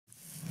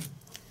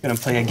Gonna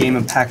play a game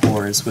of Pack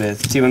Wars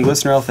with T1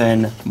 Glistener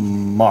and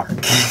Mark.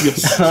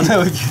 Yes. I don't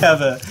know if you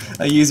have a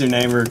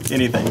username or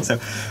anything. So,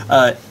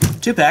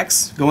 2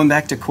 packs, going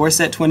back to Core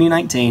Set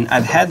 2019.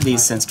 I've had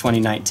these since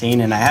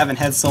 2019, and I haven't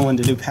had someone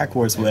to do Pack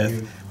Wars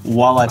with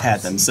while I've had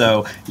them.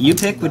 So, you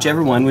pick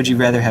whichever one. Would you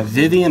rather have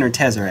Vivian or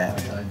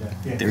Tezzeret?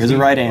 There is a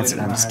right answer.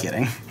 I'm just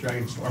kidding.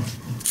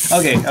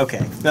 Okay,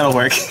 that'll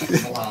work.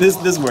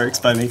 This works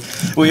by me.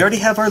 We already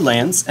have our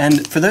lands,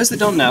 and for those that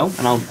don't know,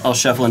 and I'll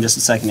shuffle in just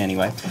a second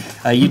anyway,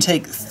 you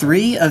take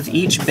 3 of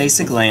each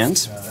basic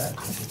land,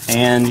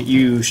 and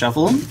you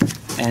shuffle them,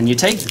 and you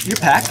take your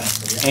pack,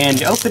 and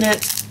you open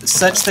it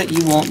such that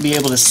you won't be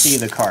able to see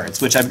the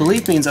cards, which I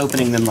believe means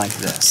opening them like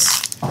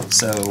this.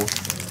 So,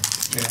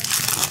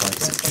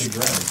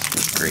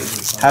 great.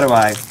 How do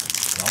I...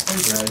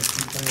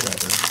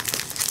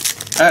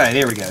 Alright,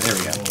 there we go.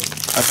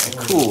 Okay,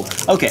 cool.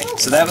 Okay,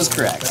 so that was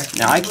correct.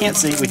 Now I can't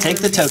see. We take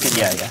the token.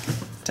 Yeah.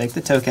 Take the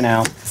token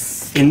out.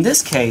 In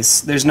this case,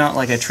 there's not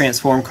like a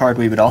transform card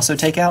we would also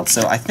take out,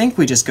 so I think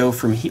we just go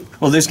from here.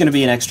 Well, there's going to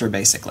be an extra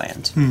basic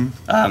land.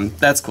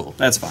 That's cool.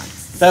 That's fine.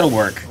 That'll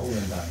work.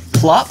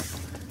 Plop.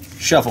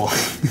 Shuffle.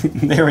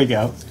 There we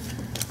go.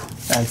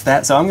 That's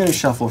that. So I'm going to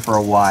shuffle for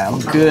a while.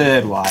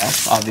 Good while,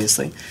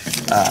 obviously.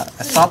 A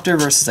Thopter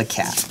versus a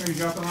cat.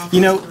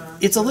 You know,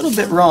 it's a little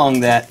bit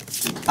wrong that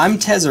I'm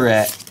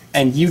Tezzeret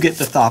and you get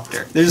the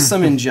Thopter. There's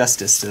some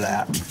injustice to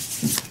that.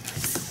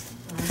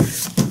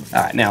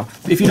 Alright, now,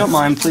 if you don't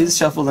mind, please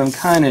shuffle them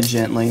kind of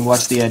gently.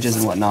 Watch the edges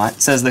and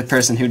whatnot, says the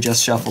person who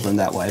just shuffled them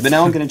that way. But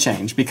now I'm going to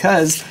change,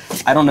 because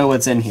I don't know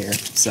what's in here.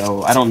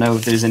 So I don't know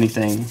if there's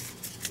anything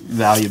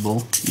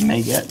valuable you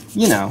may get.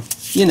 You know,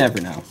 you never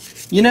know.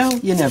 You know,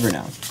 you never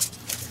know.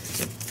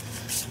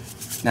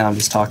 Now I'm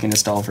just talking to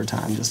stall for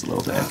time just a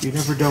little bit. You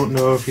never don't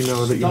know if you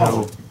know that you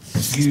know.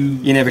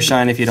 You never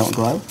shine if you don't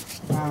glow?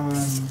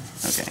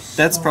 Okay,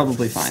 that's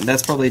probably fine.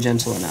 That's probably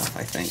gentle enough,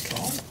 I think.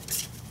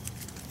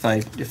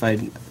 If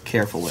I'm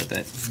careful with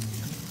it.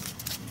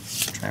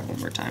 Try it one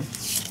more time.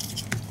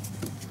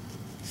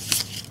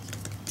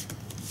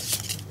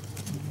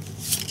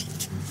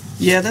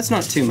 Yeah, that's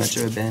not too much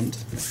of a bend.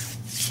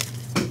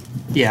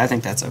 Yeah, I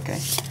think that's okay.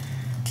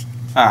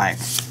 Alright.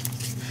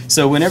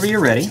 So whenever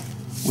you're ready,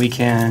 we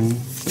can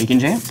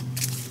jam.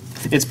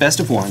 It's best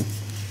of 1,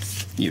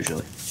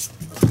 usually.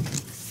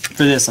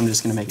 For this, I'm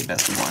just going to make it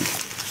best of 1.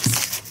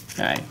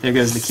 Alright, there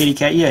goes the kitty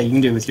cat. Yeah, you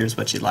can do with yours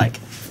what you like.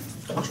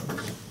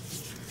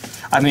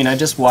 I mean, I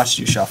just watched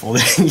you shuffle,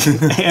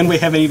 and we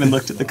haven't even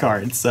looked at the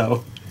cards,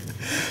 so...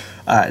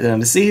 Alright, then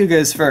to see who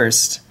goes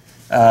first,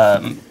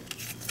 to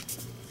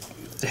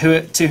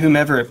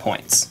whomever it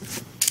points.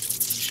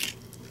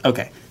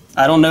 Okay,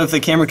 I don't know if the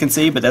camera can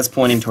see, but that's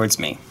pointing towards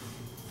me.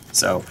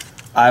 So,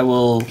 I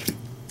will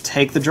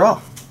take the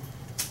draw.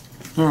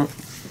 Alright,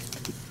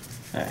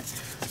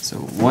 so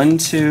 1,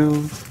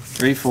 2,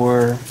 3,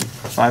 4,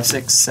 5,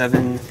 6,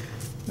 7.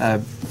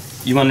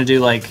 You want to do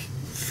like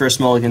first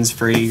mulligan's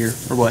free or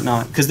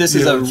whatnot? Because this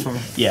is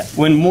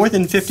when more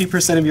than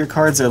 50% of your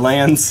cards are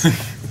lands.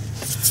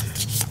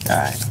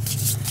 Alright.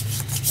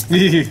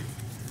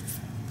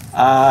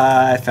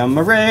 I found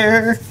my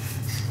rare.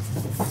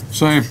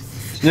 Same.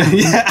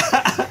 Yeah.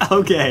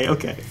 Okay.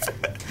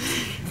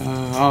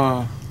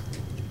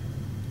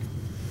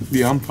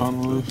 Yeah, I'm fine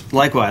with it.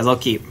 Likewise, I'll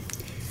keep.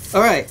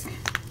 Alright.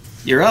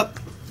 You're up.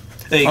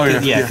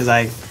 Yeah, because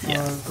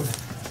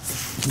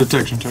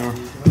Detection Tower.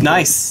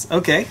 Nice.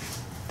 Okay.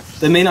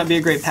 That may not be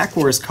a great Pack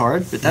Wars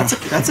card, but that's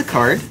a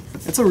card.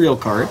 That's a real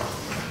card.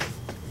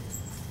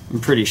 I'm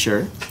pretty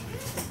sure.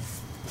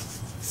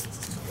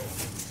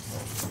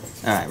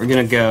 Alright, we're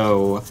gonna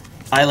go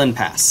Island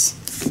Pass.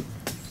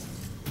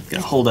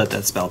 Gonna hold up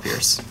that Spell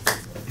Pierce.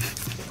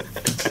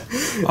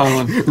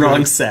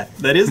 Wrong set.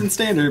 That isn't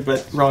standard,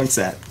 but wrong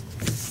set.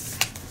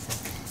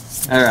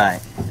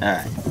 Alright.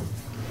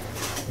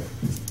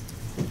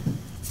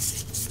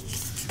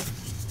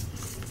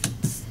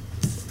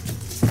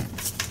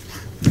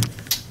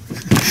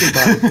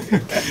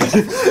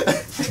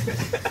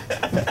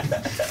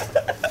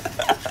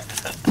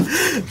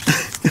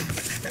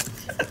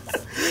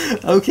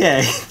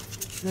 Okay.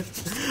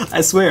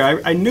 I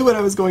swear, I knew what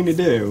I was going to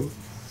do.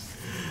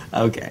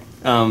 Okay.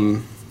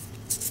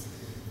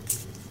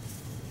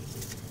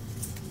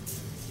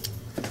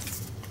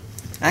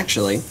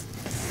 Actually,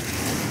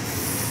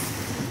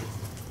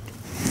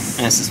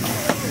 this is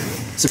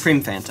fine.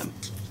 Supreme Phantom.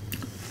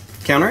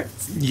 Counter it?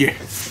 Yeah.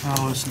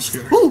 Oh, listen,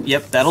 scary. Woo!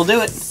 Yep, that'll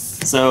do it.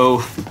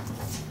 So,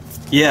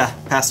 yeah,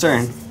 pass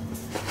turn.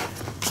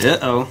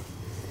 Uh-oh.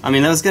 I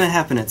mean, that was gonna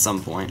happen at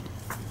some point.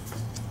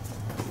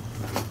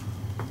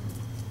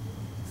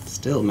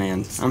 Still,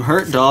 man. I'm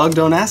hurt, dog.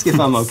 Don't ask if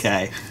I'm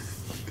okay.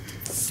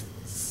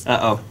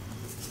 Uh-oh.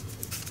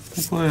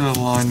 We'll play a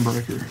line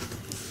breaker.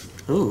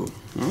 Ooh,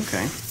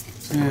 okay.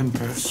 And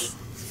pass.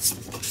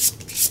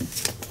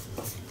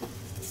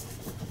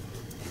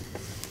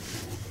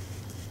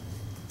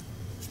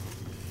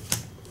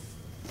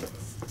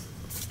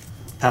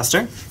 Pass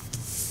turn?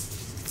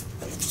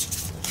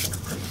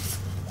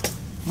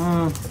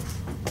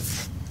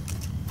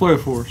 Play a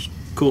force.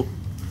 Cool.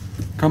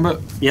 Combat.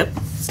 Yep.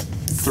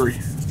 3.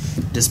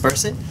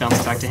 Disperse it.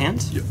 Bounce back to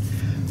hand. Yep.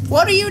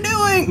 What are you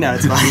doing? No,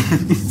 it's fine.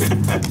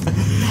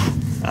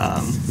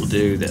 We'll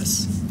do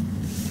this.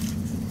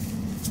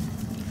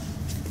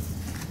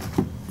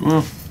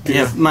 Well,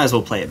 Yeah, might as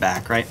well play it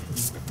back, right?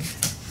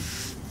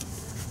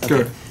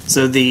 Good.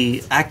 So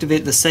the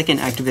second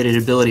activated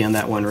ability on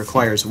that one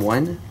requires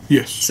 1.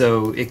 Yes.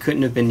 So it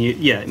couldn't have been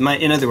yeah.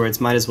 In other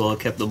words, might as well have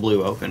kept the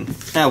blue open.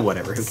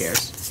 Whatever. Who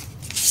cares?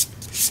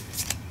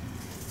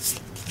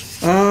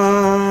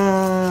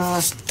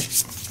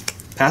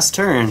 Pass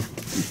turn.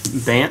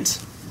 Bant.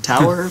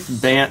 Tower.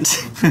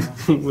 Bant.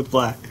 With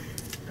black.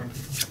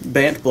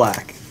 Bant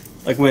black.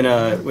 Like when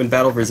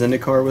Battle for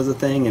Zendikar was a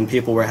thing and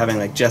people were having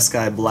like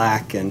Jeskai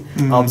black and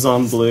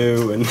Obzon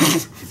blue and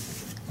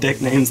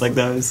deck names like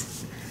those.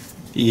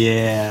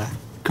 Yeah.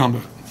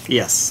 Combat.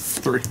 Yes.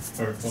 3.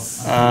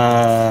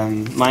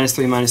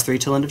 -3/-3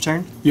 till end of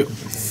turn? Yep.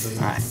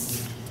 Alright.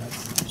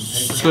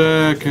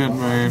 Second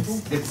main.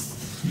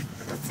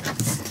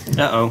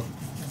 Uh-oh.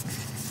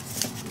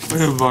 We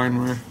have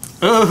Vinemare.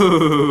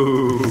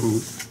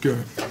 Oh!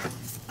 Good.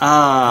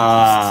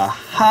 Ha!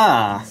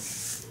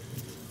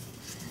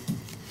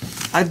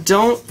 I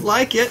don't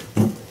like it.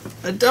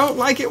 I don't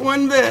like it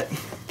one bit.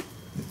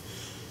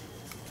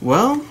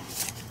 Well...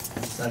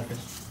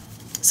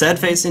 Sad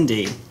face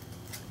indeed.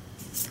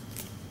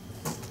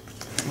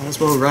 Might as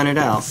well run it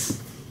out.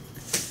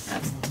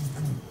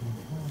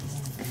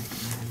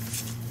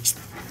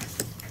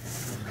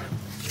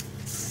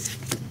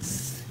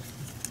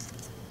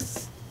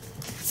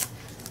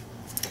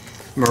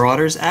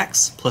 Marauder's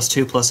Axe,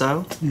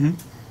 +2/+0. Mm-hmm.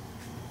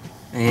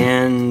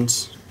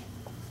 And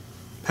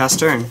pass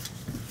turn.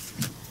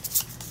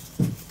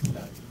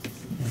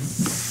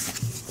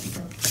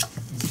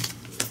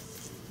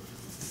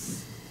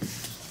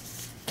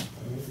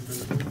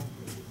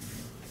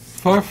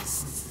 Five.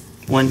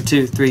 1,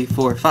 2, 3,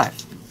 4,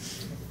 5.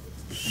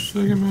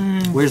 Second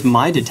main. Where's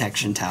my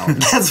detection tower?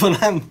 That's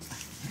what I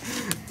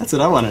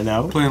want to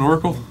know. Playing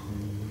Oracle.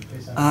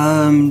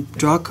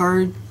 Draw a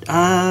card.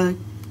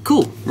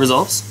 Cool.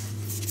 Resolves.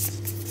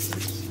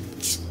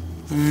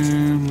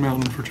 And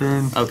Mountain for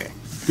turn. Okay.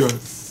 Good.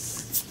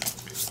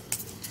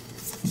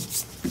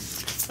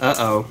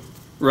 Uh-oh.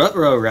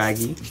 Ruh-roh,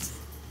 Raggy.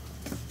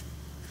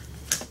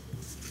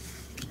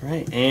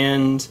 Right,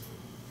 and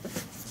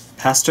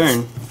pass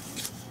turn.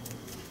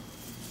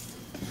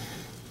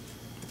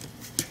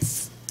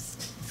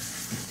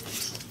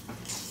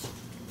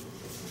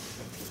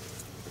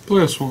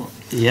 Play a swamp.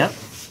 Yep.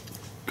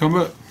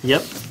 Combat.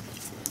 Yep.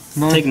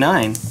 9. Take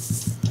 9.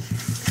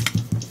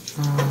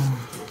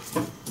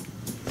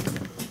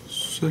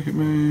 Second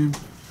main.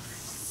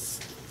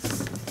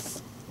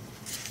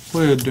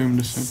 Play a Doom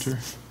Dissenter.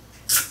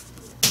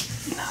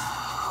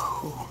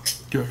 No.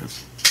 Go ahead.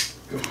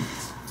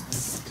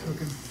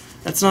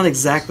 That's not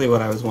exactly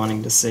what I was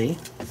wanting to see.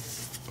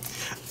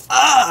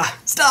 Ah!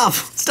 Stop!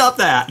 Stop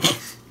that!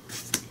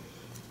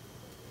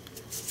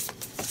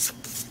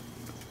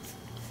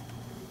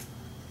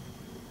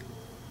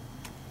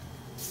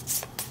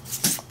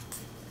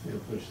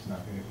 Push is not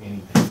going to do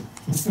anything.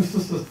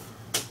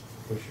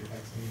 Push your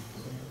X.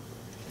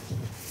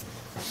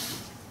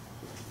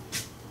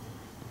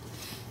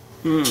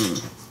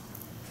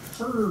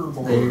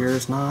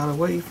 There's not a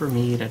way for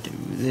me to do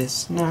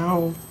this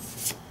now.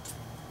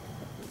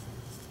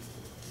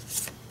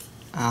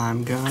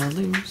 I'm gonna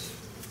lose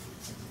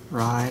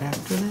right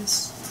after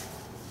this.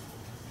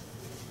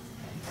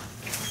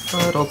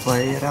 But I'll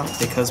play it out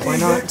because why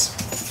not?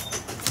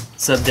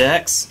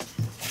 Subdex.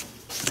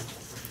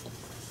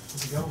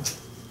 How's it going?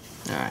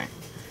 Alright.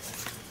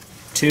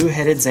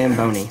 Two-headed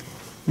Zamboni.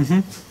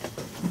 Mm-hmm.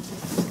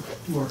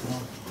 Working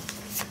on.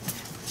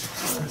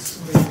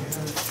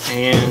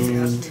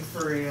 And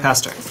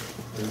Pastor.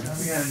 We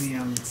got any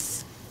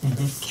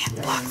Can't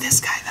block this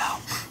guy though.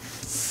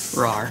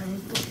 Rar.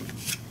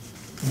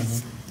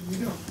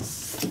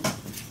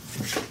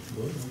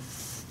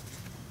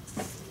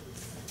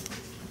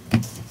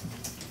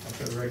 I've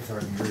got the red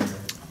card and green card.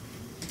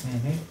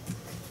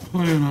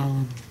 Play an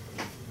island.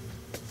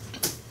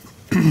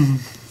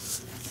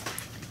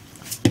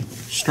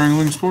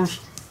 Strangling Spores.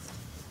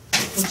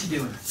 What you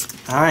doing?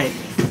 Alright.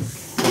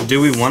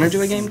 Do we want to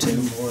do a game 2?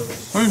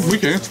 I mean, we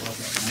can.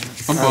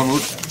 I'm fine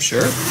with it.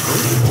 Sure.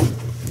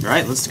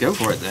 Alright, let's go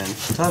for it then.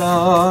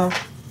 Ta-da!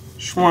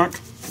 Schwank.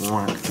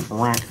 Wank.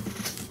 Wank.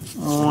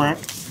 Wank.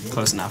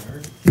 Close enough.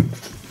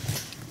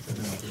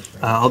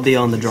 I'll be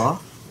on the draw.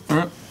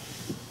 Alright.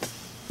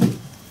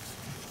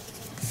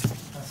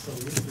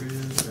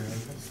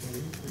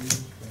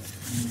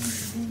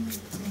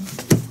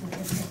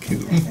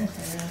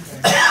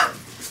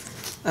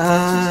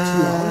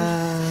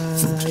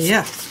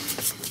 Yeah.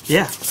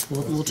 Yeah,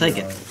 we'll take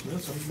it.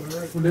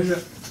 What is it?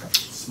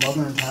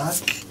 Smothering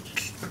Tide?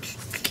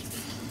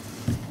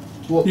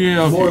 Well,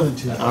 Yeah, I'll more keep-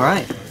 than 2.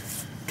 Alright.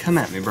 Come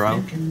at me,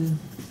 bro.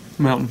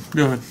 Mountain.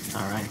 Go ahead.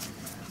 Alright.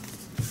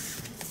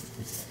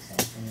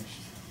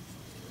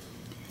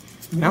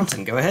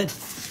 Mountain, go ahead.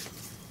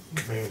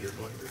 Commander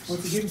players.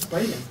 What's the game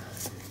playing?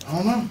 I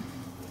don't know.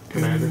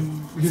 Commander.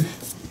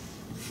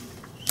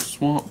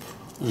 Swamp.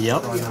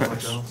 Yep.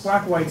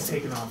 Black white's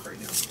taking off right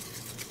now.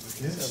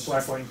 So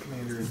black white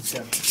commander is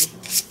definitely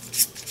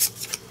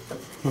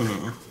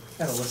taking off.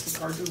 Got a list of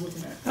cards I was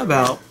looking at. How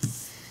about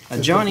a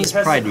Johnny's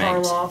Pride Mate?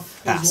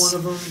 Karloff Pass. is one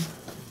of them.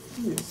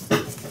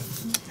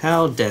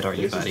 How dead are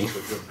you, buddy?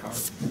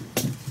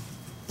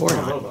 Or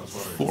not?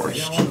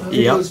 Forest.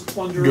 Yep.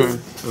 Good.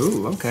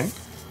 Ooh, okay.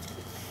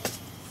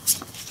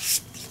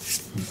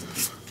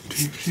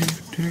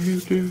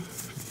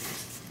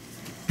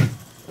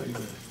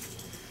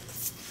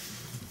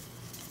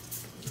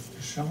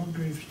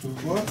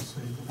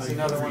 See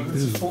another one.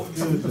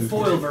 The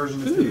foil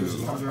version is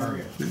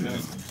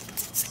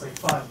it's like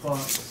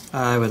 $5.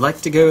 I would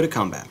like to go to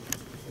combat.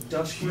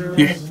 Dutch Heroes.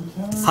 Yeah.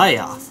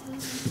 Hiya.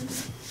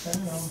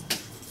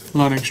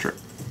 Lightning strike.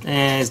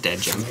 It's dead,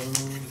 Jim.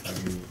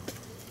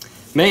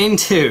 Main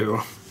 2.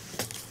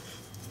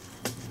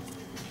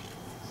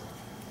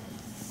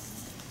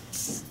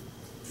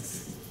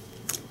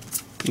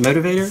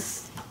 Motivator.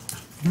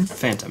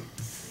 Phantom.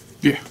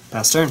 Yeah.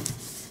 Pass turn.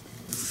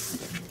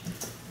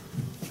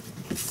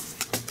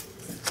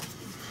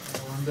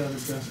 One down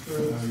is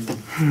Desperate.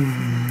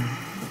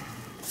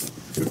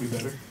 Could be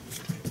better.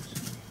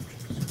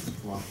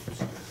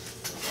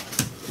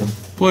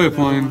 Play a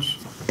planes.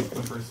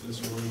 The first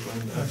is really fun.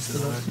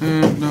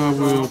 And I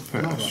will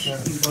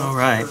pass.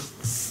 Alright.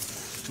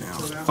 Now,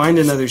 find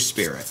another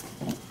spirit.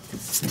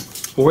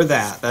 Or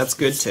that. That's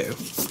good too.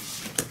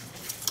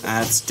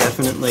 That's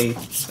definitely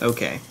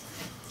okay.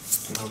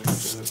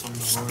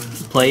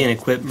 Play and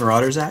equip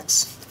Marauder's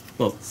Axe.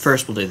 Well,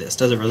 first we'll do this.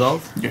 Does it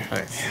resolve? Yeah.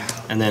 Okay.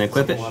 And then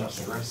equip it.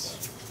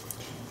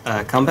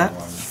 Combat?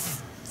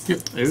 Yep.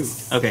 Ooh,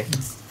 okay.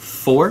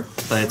 4,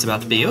 but it's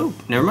about to be. Oh,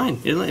 never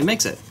mind. It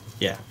makes it.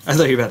 Yeah, I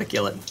thought you were about to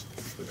kill it.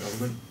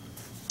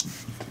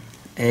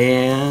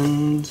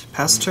 And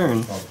pass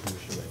turn.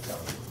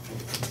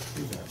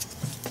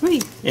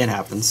 Wait, it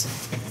happens.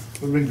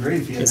 Would have been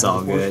great if you had It's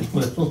all good.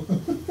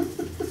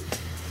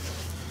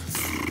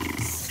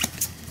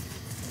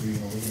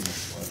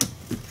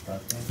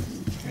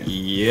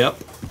 Yep.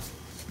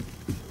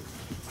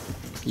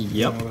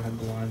 Yep.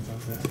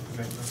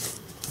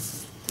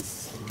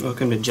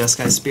 Welcome to Just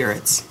Guy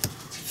Spirits,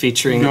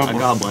 featuring a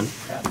goblin.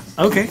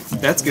 Okay,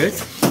 that's good.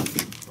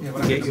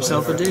 Get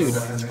yourself a dude.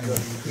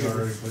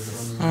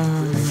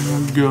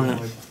 Go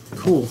ahead.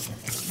 Cool.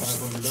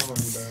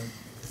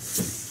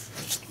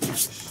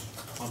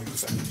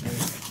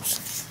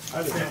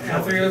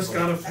 Athreos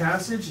God of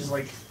Passage is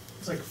like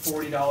it's like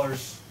 $40,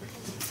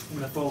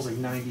 and the foil's like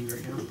 90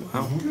 right now.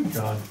 Wow. Good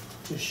God.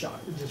 It just shot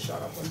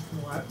up like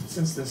a lot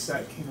since this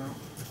set came out.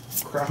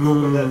 Crack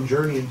open that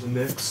journey into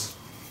Nyx.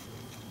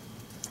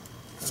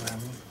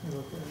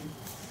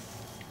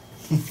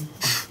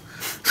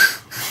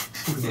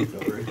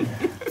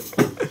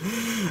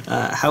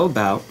 How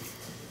about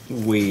I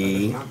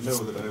we did not know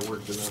that I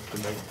worked enough to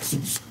make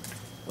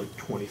like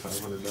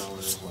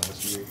 $2,500 last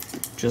year.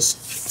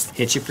 just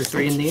hit you for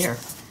 3 in the air?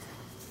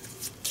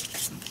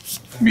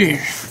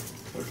 Yeah.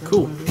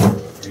 Cool.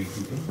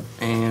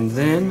 And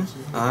then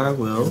I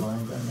will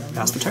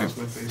pass the turn.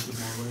 My face with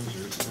more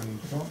lasers and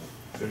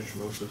finish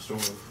most of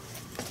Storm.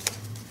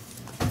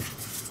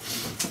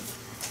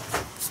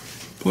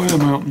 Play a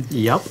mountain.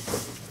 Yep.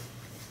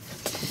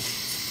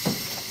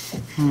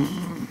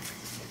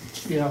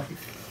 Yeah.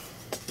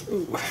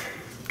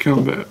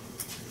 Combat.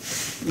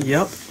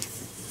 Yep.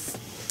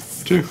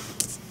 2.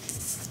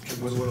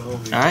 With what I'll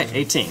be, Alright,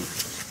 18.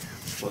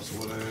 plus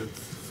what I had,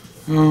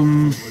 what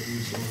you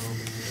saw, I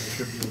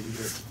should be able to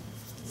get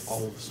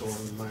all of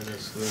Storm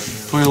minus the...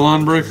 Play a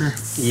line breaker.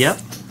 Yep.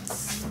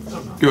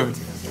 Go ahead.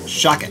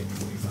 Shock it.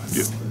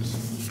 Yep.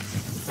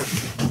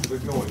 They're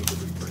going to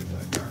reprint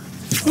that card.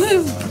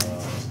 Woo!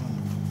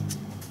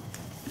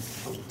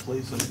 I will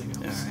play something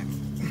else. Alright.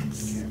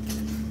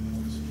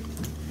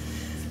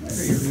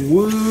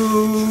 Woo!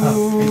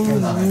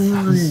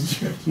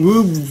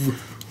 Woo!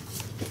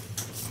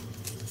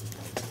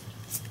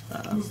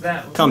 Who's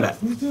that? Combat.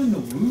 Who's doing the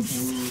woo?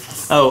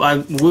 Oh,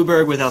 I'm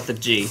Wooburg without the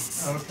G.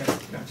 Okay,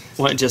 gotcha.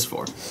 What? Just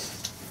 4.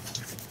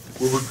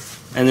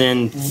 And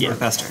then, yeah,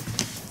 pass turn. I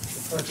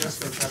thought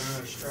Jessica had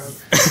another stroke.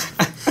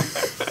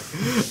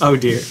 Oh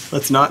dear.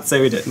 Let's not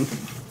say we didn't.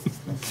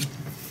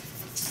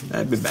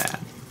 That'd be bad.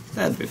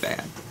 That'd be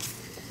bad.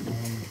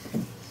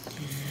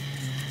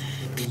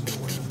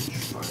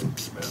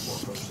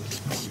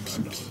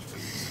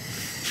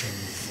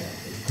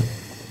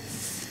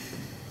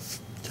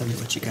 Tell me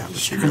what you got.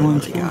 What you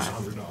really got.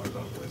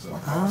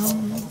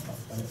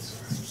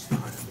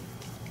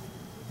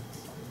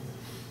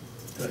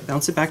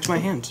 Bounce it back to my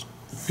hand.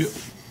 Yep.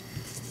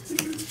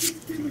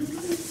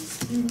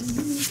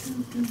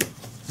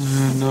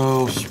 And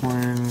I'll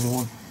swing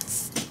 1.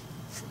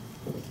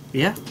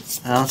 Yeah,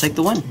 I'll take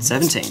the 1.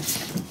 17.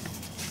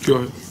 Go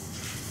ahead.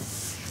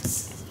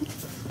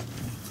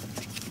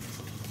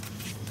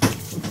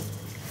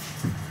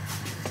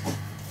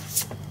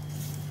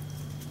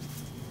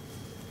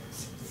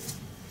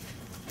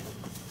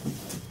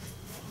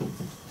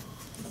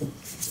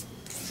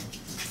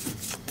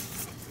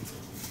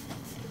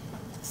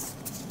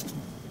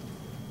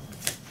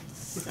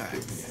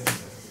 Alright.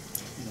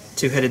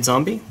 Two-headed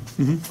zombie.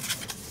 Mm-hmm.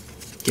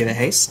 Give it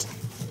haste.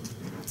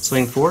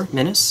 Swing 4,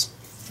 menace.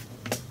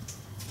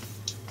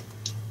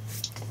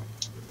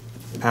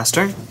 Pass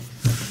turn.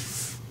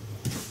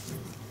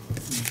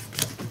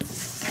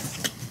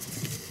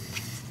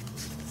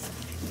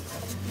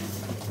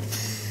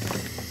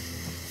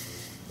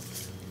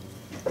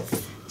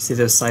 See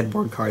those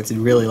sideboard cards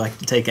you'd really like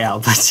to take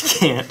out, but you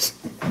can't.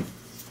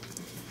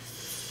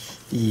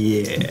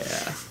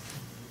 Yeah.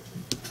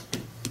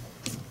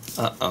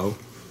 Uh-oh.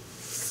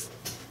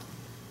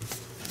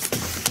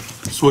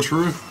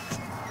 Switcheroo.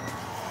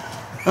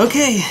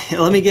 Okay,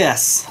 let me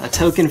guess. A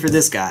token for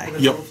this guy.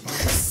 Yep.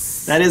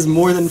 That is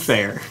more than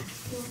fair.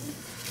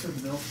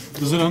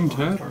 Does it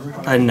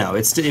untap? No,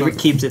 it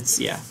keeps its,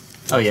 yeah.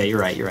 Oh yeah, you're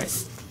right, you're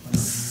right.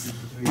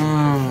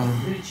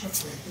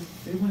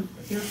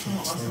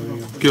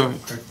 Go ahead.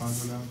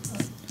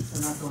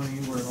 They're not going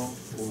anywhere at all.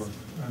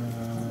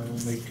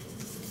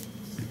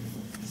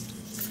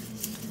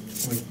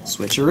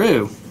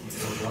 Switcheroo.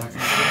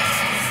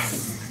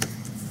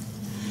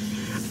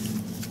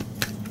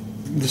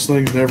 This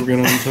thing's never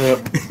gonna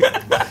untap.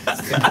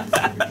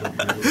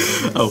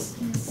 Oh,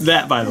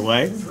 that by the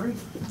way.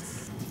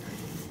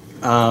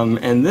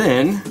 And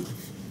then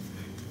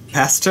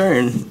pass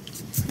turn.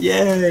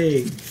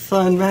 Yay!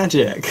 Fun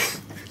magic.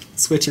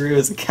 Switcheroo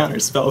is a counter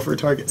spell for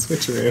target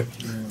switcheroo.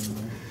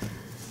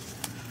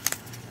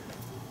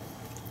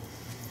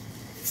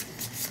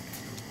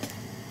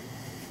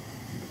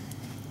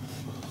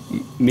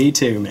 Me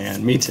too,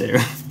 man. Me too.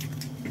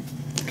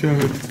 Go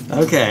ahead.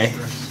 Okay.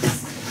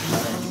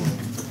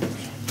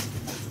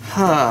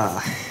 Huh.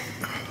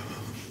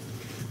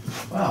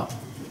 Wow.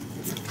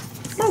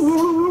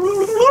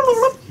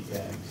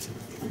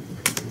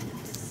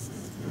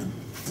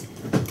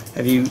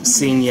 Have you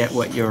seen yet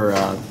what your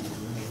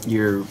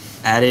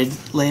added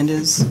land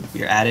is?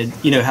 Your added,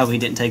 you know how we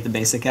didn't take the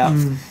basic out?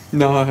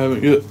 No, I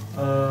haven't yet.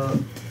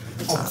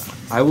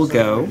 I will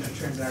go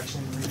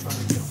Transaction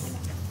refund.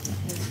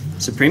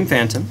 Supreme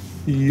Phantom,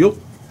 Yep.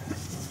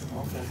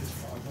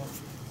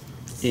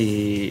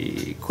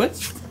 equip,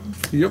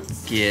 Yep.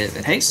 give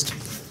it haste,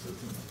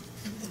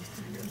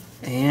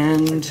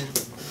 and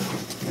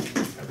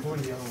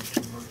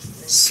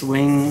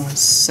swing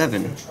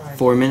 7.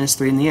 4 minutes,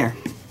 3 in the air.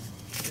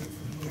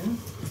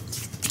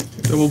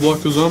 Double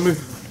block the zombie.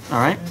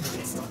 Alright.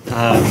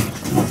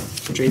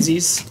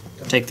 Drazies,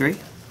 take 3.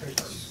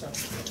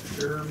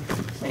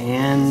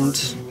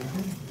 And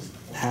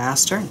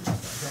pass turn.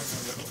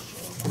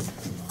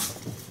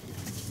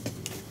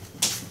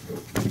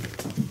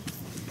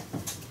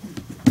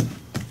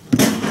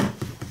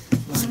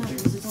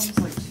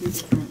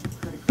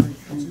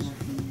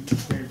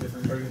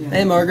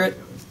 Hey, Margaret.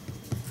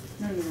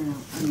 No. I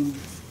mean,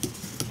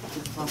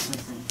 just lost my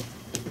friend.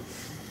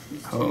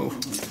 Oh.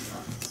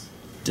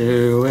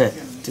 Do it.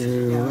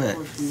 Do it.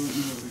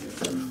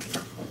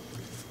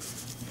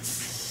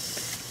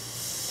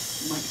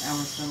 Like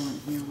our settlement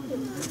here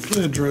wouldn't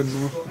Yeah,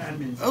 Dreadnought.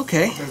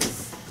 Okay.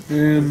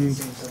 And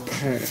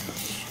pass.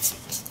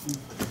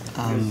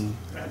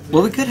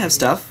 Well, we could have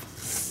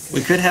stuff.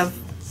 We could have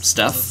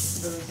stuff.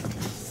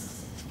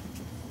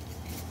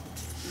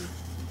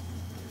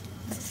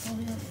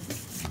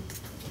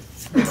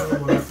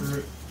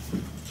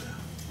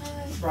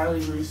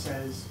 Riley Roos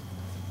says.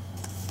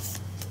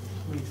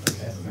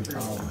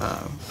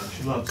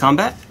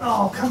 Combat?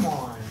 Oh, come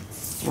on.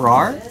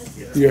 Rar?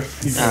 Yeah.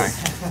 Alright.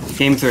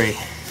 Game 3.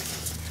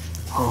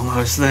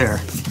 Almost there.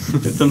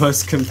 The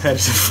most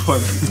competitive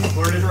format.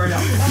 Worded right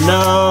out.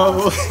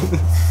 No!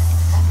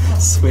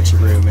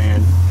 Switcheroo,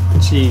 man.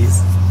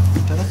 Jeez.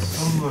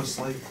 Almost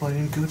like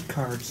playing good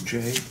cards,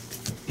 Jay.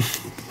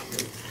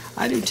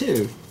 I do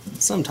too.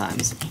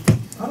 Sometimes.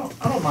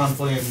 I don't mind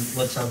playing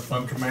Let's Have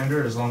Fun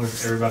Commander as long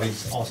as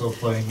everybody's also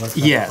playing Let's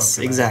Have Yes,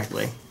 Fun Commander.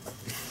 exactly.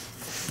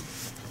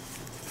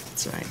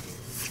 That's right.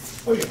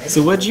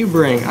 So what'd you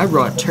bring? I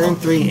brought turn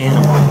 3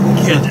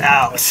 animal. Get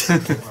out.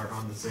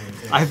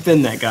 I've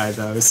been that guy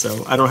though,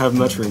 so I don't have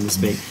much room to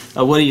speak.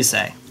 What do you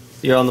say?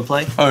 You're on the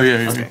play? Oh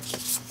yeah. Okay.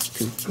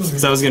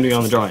 Because I was going to be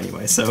on the draw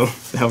anyway, so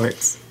that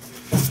works.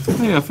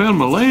 Hey, I found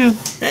my land.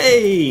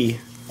 Hey!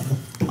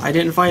 I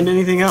didn't find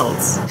anything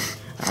else.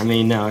 I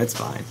mean, no, it's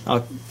fine.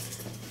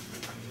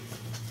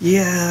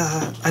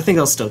 Yeah, I think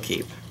I'll still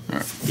keep.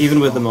 Alright.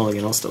 Even with the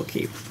mulligan, I'll still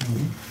keep.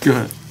 Go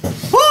ahead.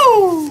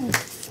 Woo!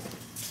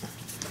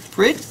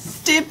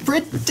 Pretty,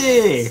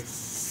 pretty!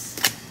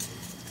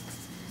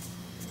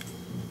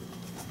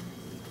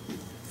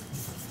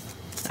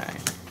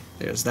 Alright,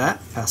 there's that.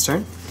 Pass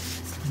turn.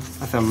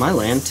 I found my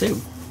land too.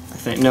 I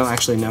think, no,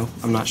 actually no,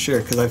 I'm not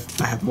sure, because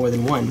I have more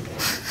than one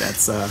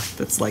that's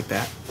like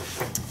that.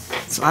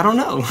 So I don't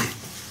know.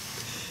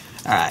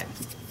 Alright.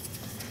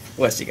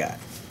 What you got?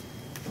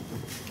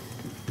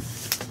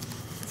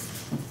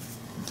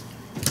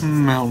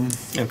 Mountain.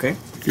 Okay.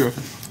 Go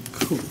ahead.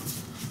 Cool.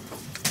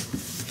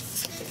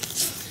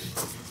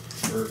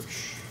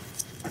 Birch.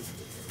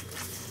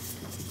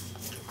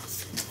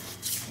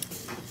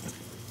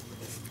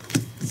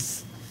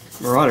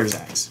 Marauder's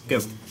Axe. Go.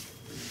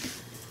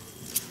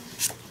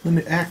 Let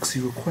me ask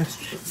you a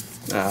question.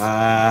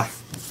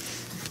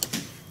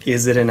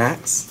 Is it an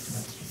axe?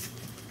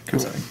 Cool.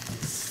 Sorry.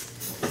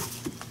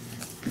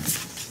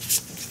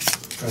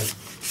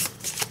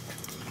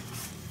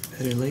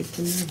 Better late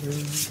than never.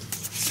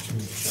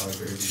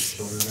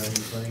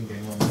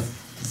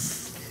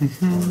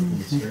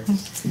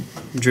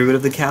 Druid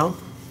of the Cow?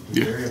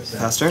 Yeah.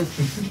 Pass turn.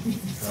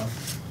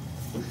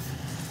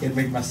 It'd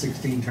make my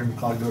 16 turn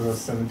clock go to a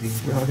 17.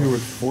 We're out here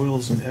with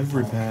foils in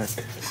every pack.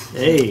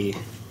 Hey.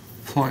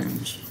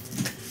 Flames.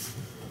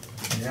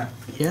 Yeah.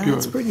 Yeah, Good.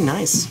 it's pretty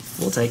nice.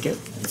 We'll take it.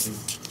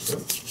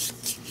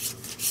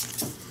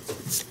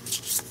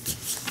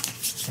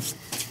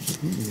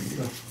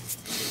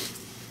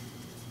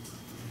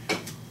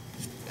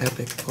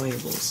 Epic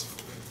playables.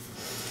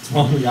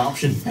 Only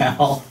option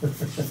now.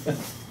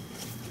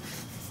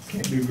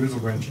 Can't do Grizzle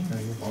Branch.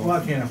 Well,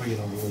 I can if I get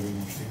on the living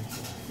room.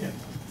 Yeah.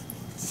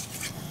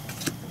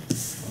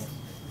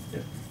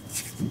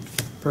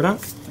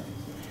 Perdunk,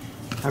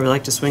 I would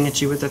like to swing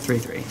at you with a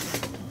 3/3.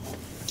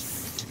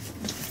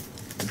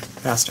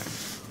 Pass turn.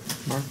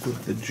 Mark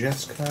with the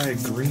Jeskai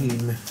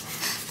green.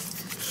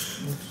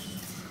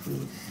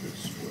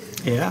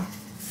 Yeah.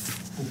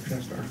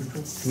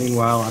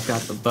 Meanwhile, I've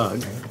got the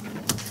bug.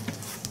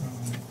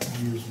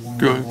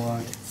 Good.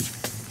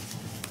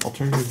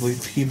 Alternatively,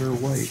 Peter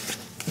White.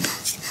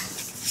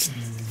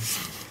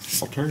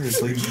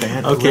 Alternatively,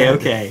 Bad Okay, Red.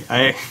 okay.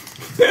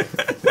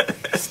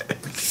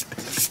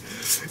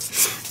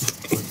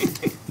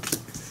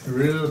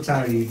 Real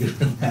tidy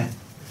doing that.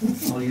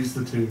 I'll use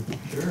the 2.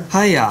 Sure.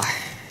 Hiya.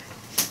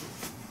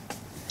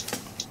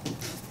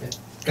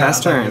 Pass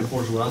turn.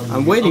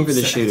 I'm waiting for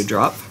the shoe to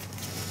drop.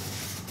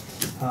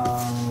 Go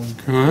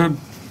ahead.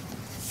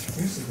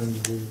 Here's the thing to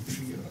do. We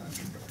should get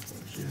after dark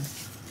place,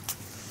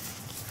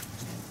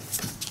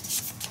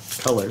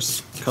 yeah.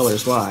 Colors.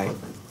 Colors, why?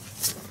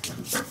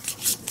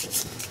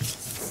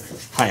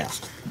 Hiya.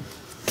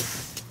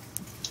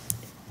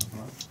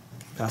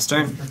 Pass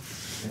turn.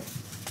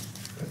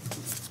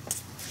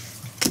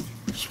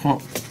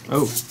 Swamp.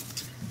 Oh,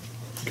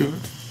 Good.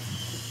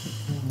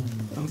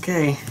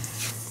 okay.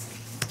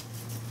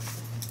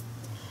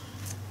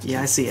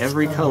 Yeah, I see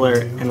every color,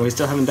 and we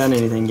still haven't done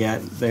anything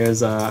yet.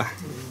 There's I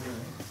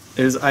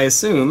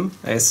assume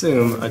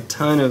a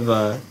ton of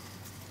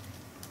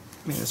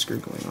Mana Screw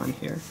going on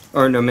here,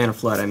 or no, Mana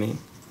Flood. I mean,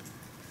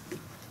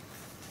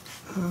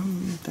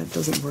 that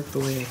doesn't work the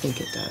way I think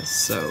it does.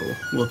 So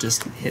we'll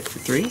just hit for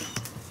 3.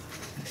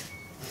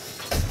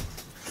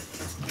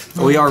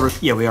 Oh, we are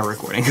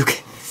recording.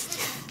 Okay.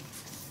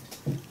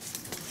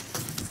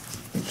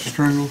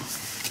 Strangle.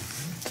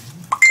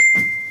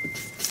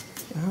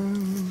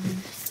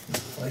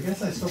 Well, I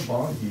guess I still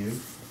bond you.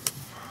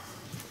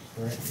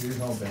 Right, here's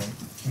all bent.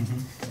 And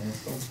it's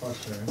still plus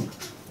turn.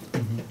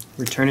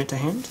 Return it to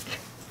hand.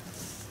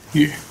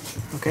 Yeah.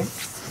 Okay.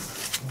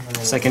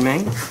 Second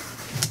main.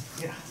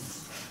 Yeah.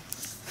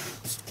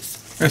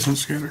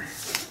 Essence Scatter.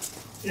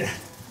 Yeah.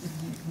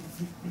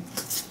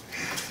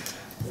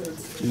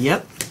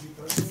 Yep.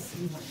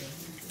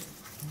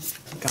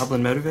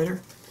 Goblin Motivator.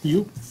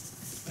 You.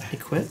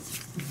 Equip.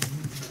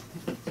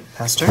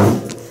 Pass turn.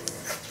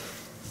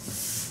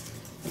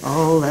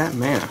 All that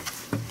mana.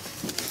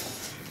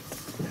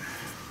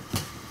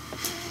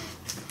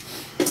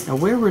 Now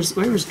where was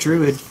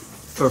Druid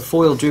or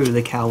Foil Druid of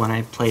the Cow when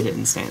I played it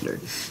in Standard?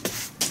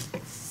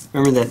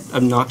 Remember that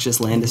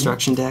obnoxious land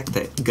destruction deck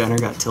that Gunner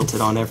got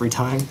tilted on every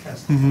time?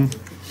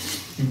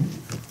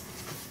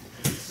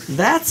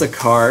 That's a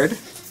card.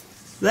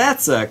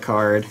 That's a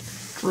card.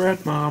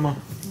 Red Mama.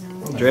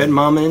 Dread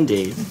Mama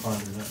indeed.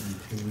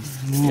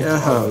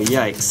 Oh,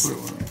 yikes.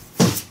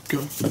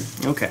 Good.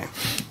 Okay.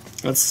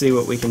 Let's see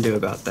what we can do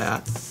about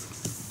that.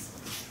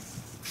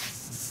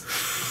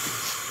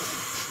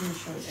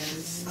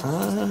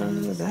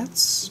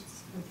 That's...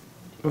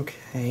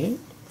 okay.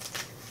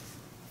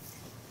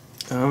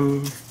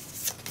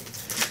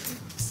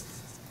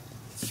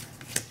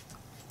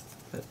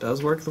 That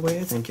does work the way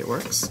I think it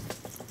works.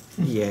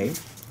 Yay.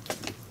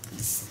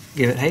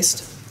 Give it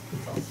haste.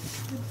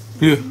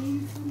 Yeah.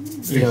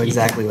 You know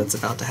exactly what's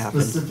about to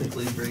happen.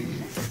 Specifically for you.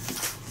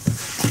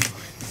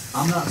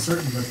 I'm not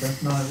certain, but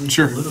that's not at least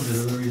Sure. a little bit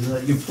of the reason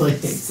that you play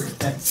it.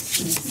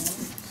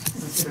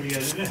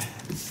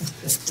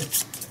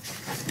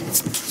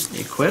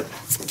 Equip.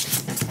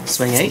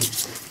 Swing 8.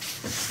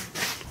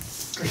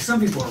 Like, some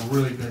people are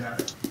really good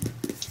at it.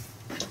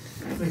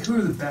 Like, who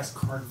are the best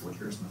card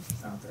flickers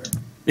out there?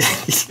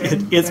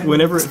 It's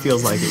whenever it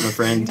feels like it, my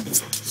friend.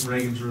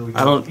 Reagan's really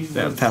good. I don't...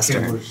 pass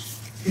turn.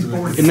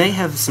 It may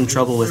have some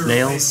trouble with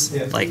nails,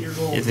 like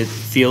if it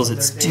feels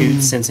it's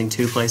sensing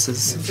 2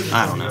 places.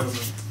 I don't know.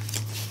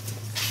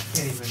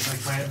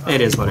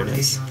 It is what it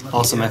is.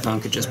 Also, my phone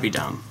could just be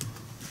dumb.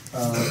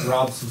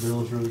 Rob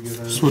Seville is really good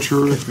at it.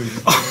 Switcheroo.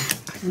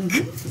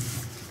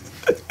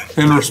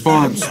 In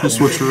response, the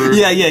switcheroo.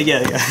 Yeah.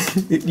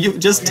 You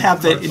just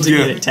tap it to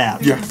get it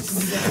tapped. Yeah.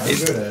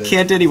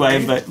 Can't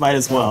anyway, but might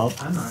as well.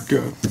 I'm not.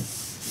 Good.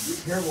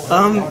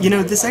 You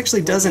know, this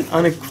actually doesn't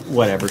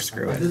whatever,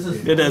 screw it.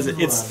 It doesn't.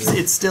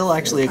 It's still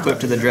actually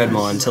equipped to the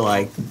Dreadmaw until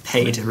I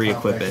pay to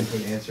re-equip it.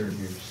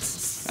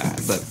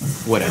 But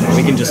whatever,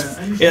 we can just...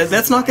 Yeah,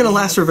 that's not going to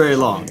last for very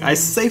long. I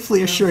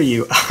safely assure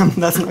you,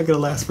 that's not going to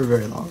last for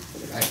very long.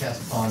 I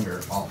cast Ponder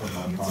off of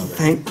my Ponder.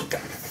 Thank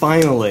God.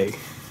 Finally.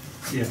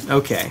 Yeah.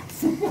 Okay.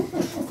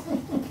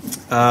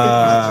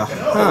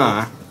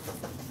 Huh.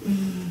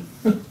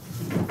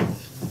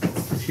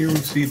 Here we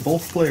see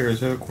both players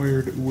have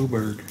acquired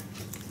Wooburg.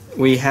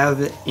 We have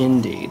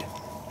indeed.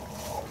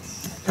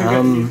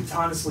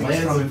 Katana sleeves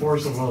Lands coming. and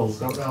Force of Wills,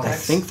 don't know. I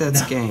think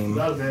that's game.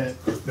 Love it.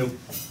 Nope.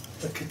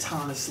 The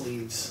katana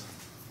sleeves.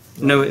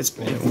 No, it's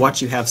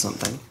watch you have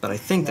something, but I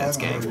think that's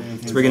game.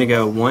 So we're gonna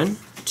go 1,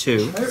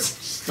 2,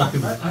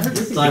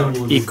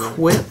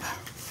 equip,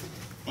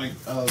 Like,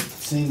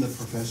 seeing the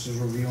professor's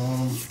review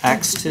on them.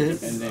 axe to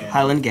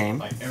Highland game,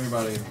 Like,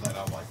 everybody that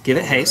I'm like, give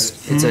it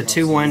haste. It's a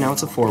 2-1, now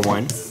it's a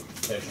 4-1.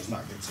 that's just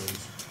not good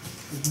sleeves.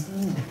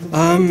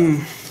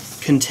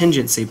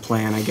 Contingency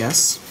plan, I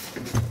guess.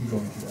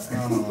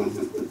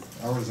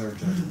 Our reserve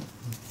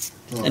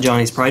judgment.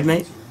 Johnny's Pride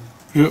Mate.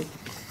 Yep.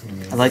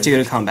 I'd like to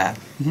go to combat.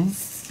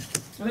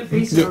 And it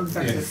based on the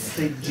fact that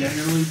they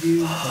generally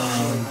do.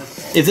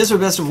 If this were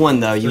best of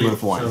 1, though, you would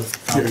have won.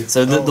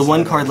 So the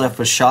one card left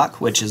was Shock,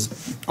 which is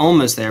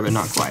almost there, but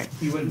not quite.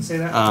 You wouldn't say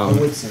that? I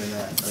would say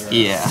that.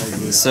 Yeah.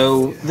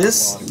 So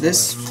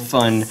this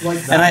fun,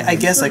 and I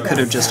guess I could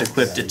have just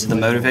equipped it to the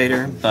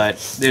motivator, but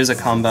there's a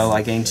combo.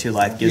 I gain 2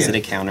 life, gives it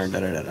a counter,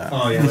 da da da da.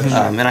 Oh,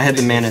 yeah. And I had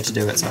the mana to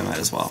do it, so I might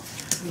as well.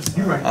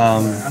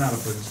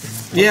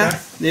 Yeah,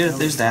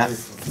 there's that.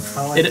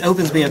 It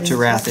opens me up to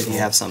Wrath if you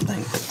have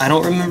something. I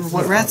don't remember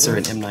what Wraths are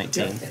in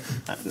M19.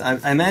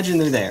 I imagine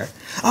they're there.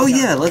 Oh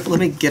yeah, let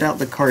me get out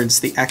the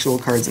cards, the actual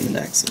cards in the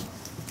decks.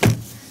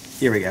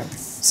 Here we go.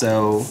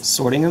 So,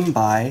 sorting them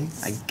by,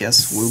 I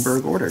guess,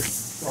 Wooburg order.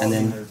 And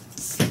then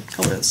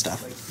color the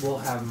stuff. We'll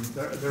have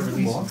them. They're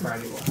releasing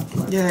Friday. We'll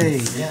have them. Yay!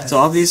 So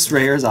obvious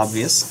rare is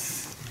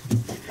obvious.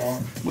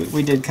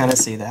 We did kind of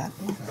see that.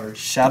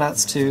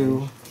 Shoutouts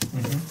to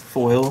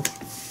foil.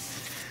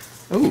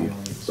 Oh,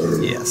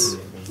 yes.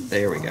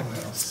 There we go.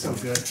 So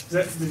good.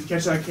 Did you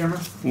catch that camera?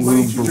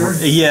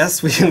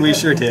 Yes, we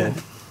sure did.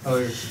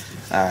 Oh,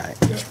 Alright.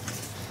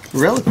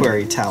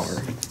 Reliquary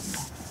Tower.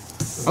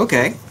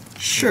 Okay,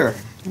 sure.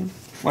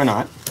 Why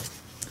not?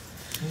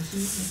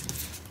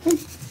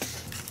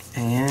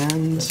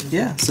 And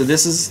yeah, so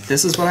this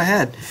is what I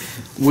had.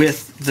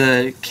 With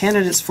the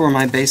candidates for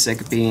my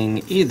basic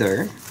being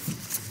either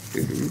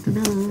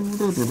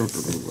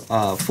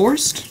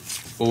forest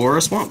or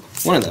a swamp.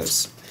 One of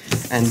those.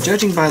 And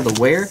judging by the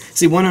wear,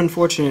 see, one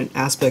unfortunate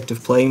aspect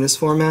of playing this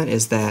format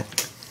is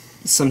that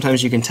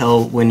sometimes you can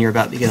tell when you're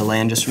about to get a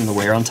land just from the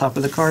wear on top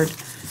of the card.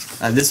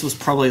 This was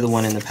probably the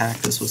one in the pack,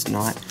 this was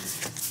not.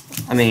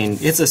 I mean,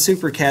 it's a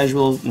super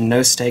casual,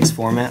 no stakes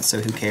format,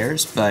 so who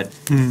cares, but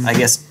I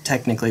guess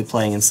technically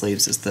playing in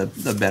sleeves is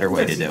the better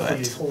way to do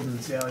it.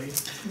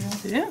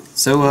 Yeah,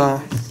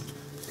 so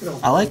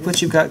I like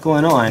what you've got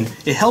going on.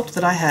 It helped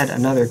that I had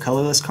another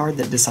colorless card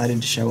that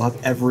decided to show up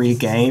every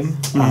game.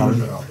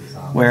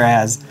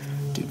 Whereas,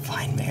 dude,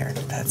 Vine Mare,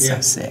 that's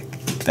so sick.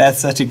 That's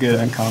such a good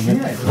uncommon.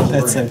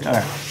 That's so,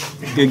 alright.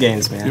 Good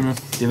games, man.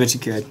 Did what you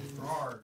could.